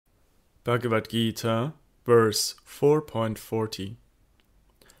Bhagavad Gita, verse 4.40.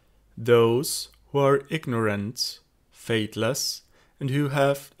 Those who are ignorant, faithless, and who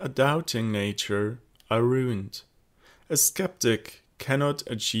have a doubting nature are ruined. A skeptic cannot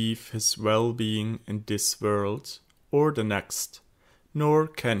achieve his well-being in this world or the next, nor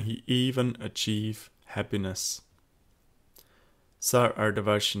can he even achieve happiness.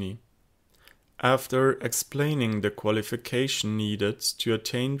 Sarardavashini. After explaining the qualification needed to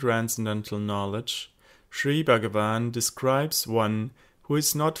attain transcendental knowledge, Sri Bhagavan describes one who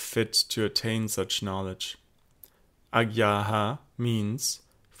is not fit to attain such knowledge. Agyaha means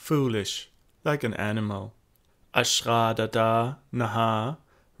foolish, like an animal. Ashradada Naha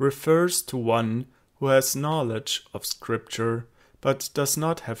refers to one who has knowledge of scripture but does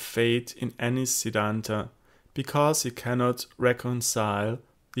not have faith in any Siddhanta because he cannot reconcile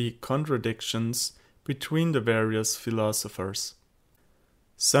the contradictions between the various philosophers.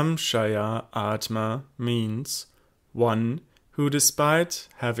 Samshaya Atma means one who, despite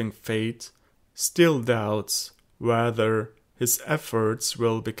having faith, still doubts whether his efforts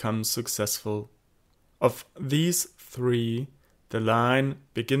will become successful. Of these three, the line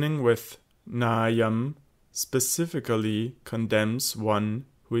beginning with Nayam specifically condemns one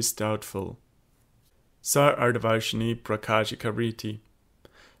who is doubtful. Sarardavashini Prakashikariti.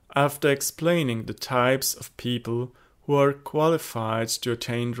 After explaining the types of people who are qualified to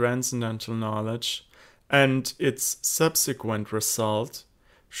attain transcendental knowledge and its subsequent result,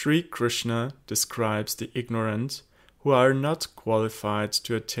 Sri Krischna describes the ignorant who are not qualified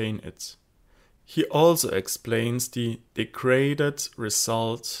to attain it. He also explains the degraded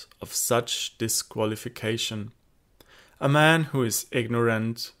result of such disqualification. A man who is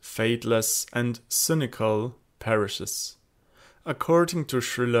ignorant, faithless, and cynical perishes. According to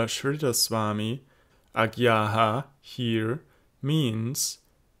Srila Sridhar Swami, Agyaha here means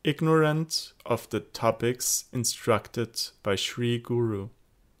ignorant of the topics instructed by Shri Guru.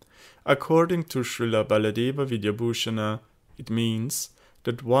 According to Srila Baladeva Vidyabhushana, it means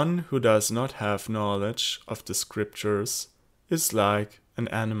that one who does not have knowledge of the scriptures is like an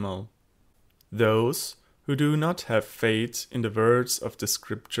animal. Those who do not have faith in the words of the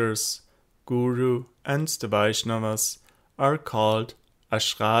scriptures, Guru, and the Vaishnavas are called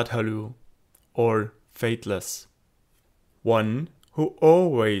Ashradhalu, or faithless. One who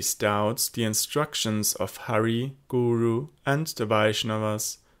always doubts the instructions of Hare, Guru, and the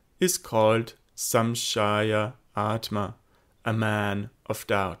Vaishnavas is called Samshaya Atma, a man of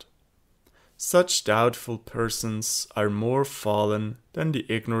doubt. Such doubtful persons are more fallen than the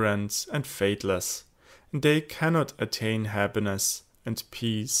ignorant and faithless, and they cannot attain happiness and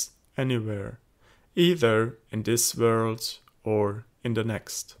peace anywhere, either in this world or in the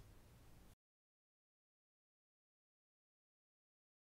next.